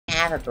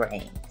have a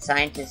brain.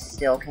 Scientists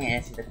still can't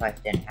answer the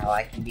question how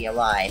I can be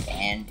alive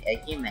and a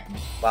human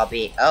while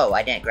being— oh,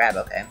 I didn't grab,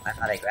 okay. I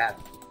thought I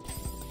grabbed.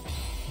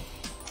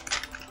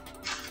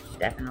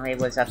 Definitely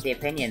was of the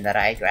opinion that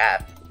I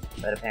grabbed,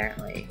 but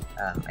apparently,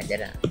 I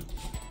didn't.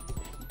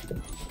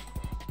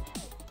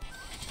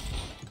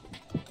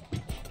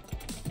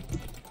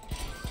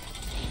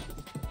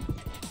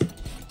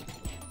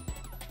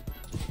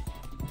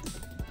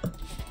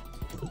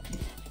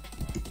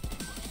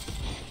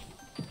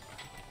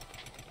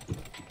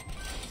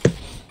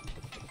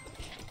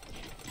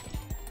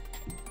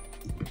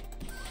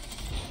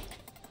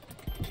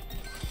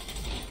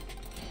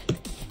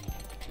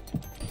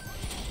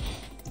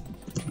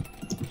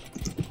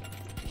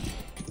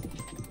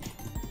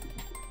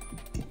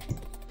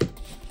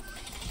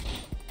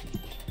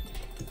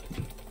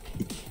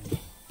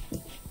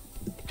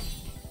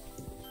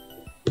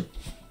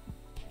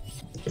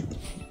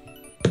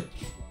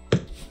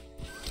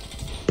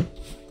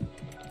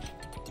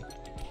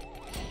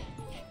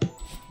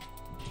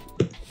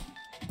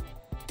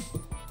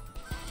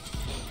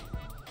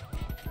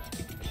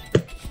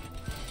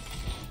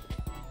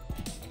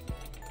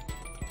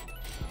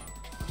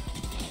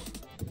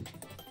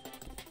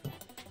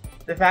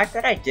 The fact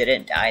that I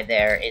didn't die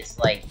there is,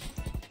 like,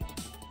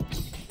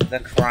 the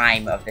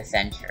crime of the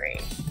century,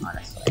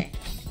 honestly.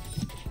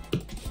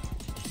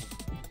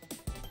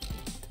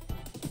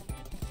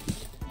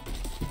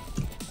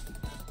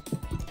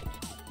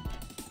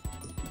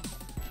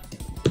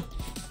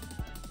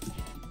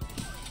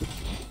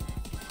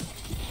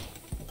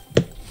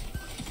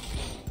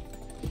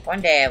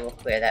 One day I will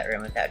clear that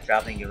room without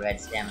dropping your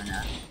red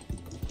stamina,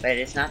 but it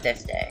is not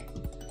this day.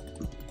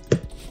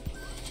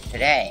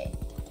 Today,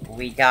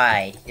 we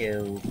die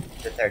to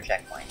the third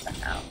checkpoint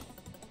somehow.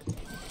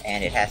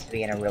 And it has to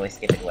be in a really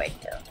stupid way,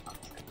 too.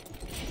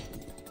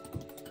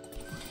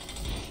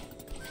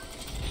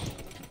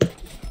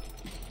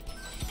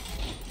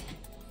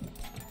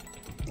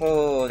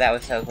 Oh, that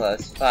was so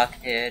close.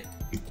 Fuck, dude.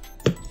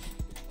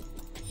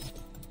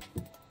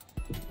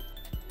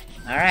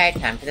 Alright,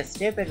 time for the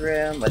stupid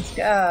room. Let's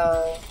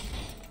go.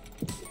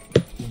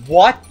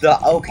 What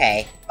the—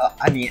 okay.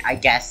 I mean, I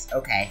guess.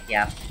 Okay,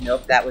 yeah.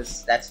 Nope,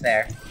 that's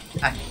fair.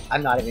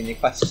 I'm not even gonna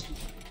question.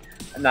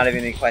 I'm not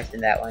even gonna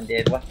question that one,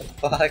 dude. What the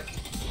fuck?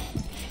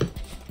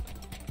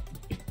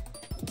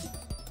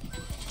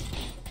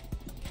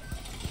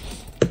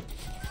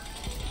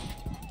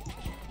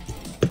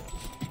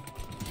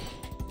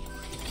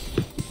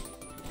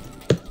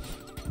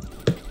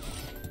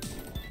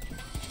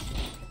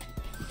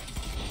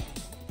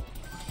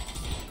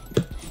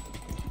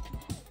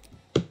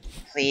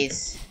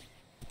 Please.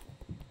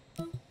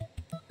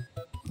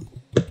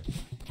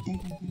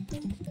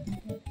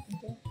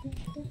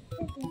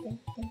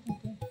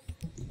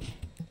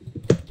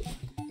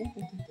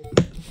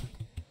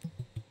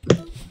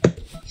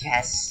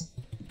 Yes.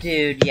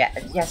 Dude, yeah.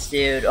 Yes,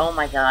 dude. Oh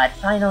my god.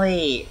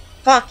 Finally!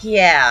 Fuck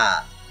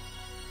yeah!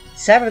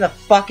 Sever the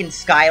fucking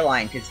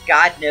skyline, because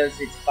God knows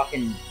it's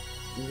fucking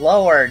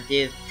lower,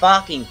 dude.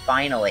 Fucking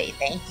finally.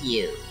 Thank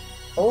you.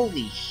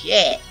 Holy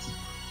shit.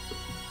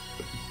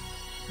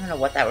 I don't know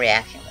what that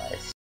reaction was.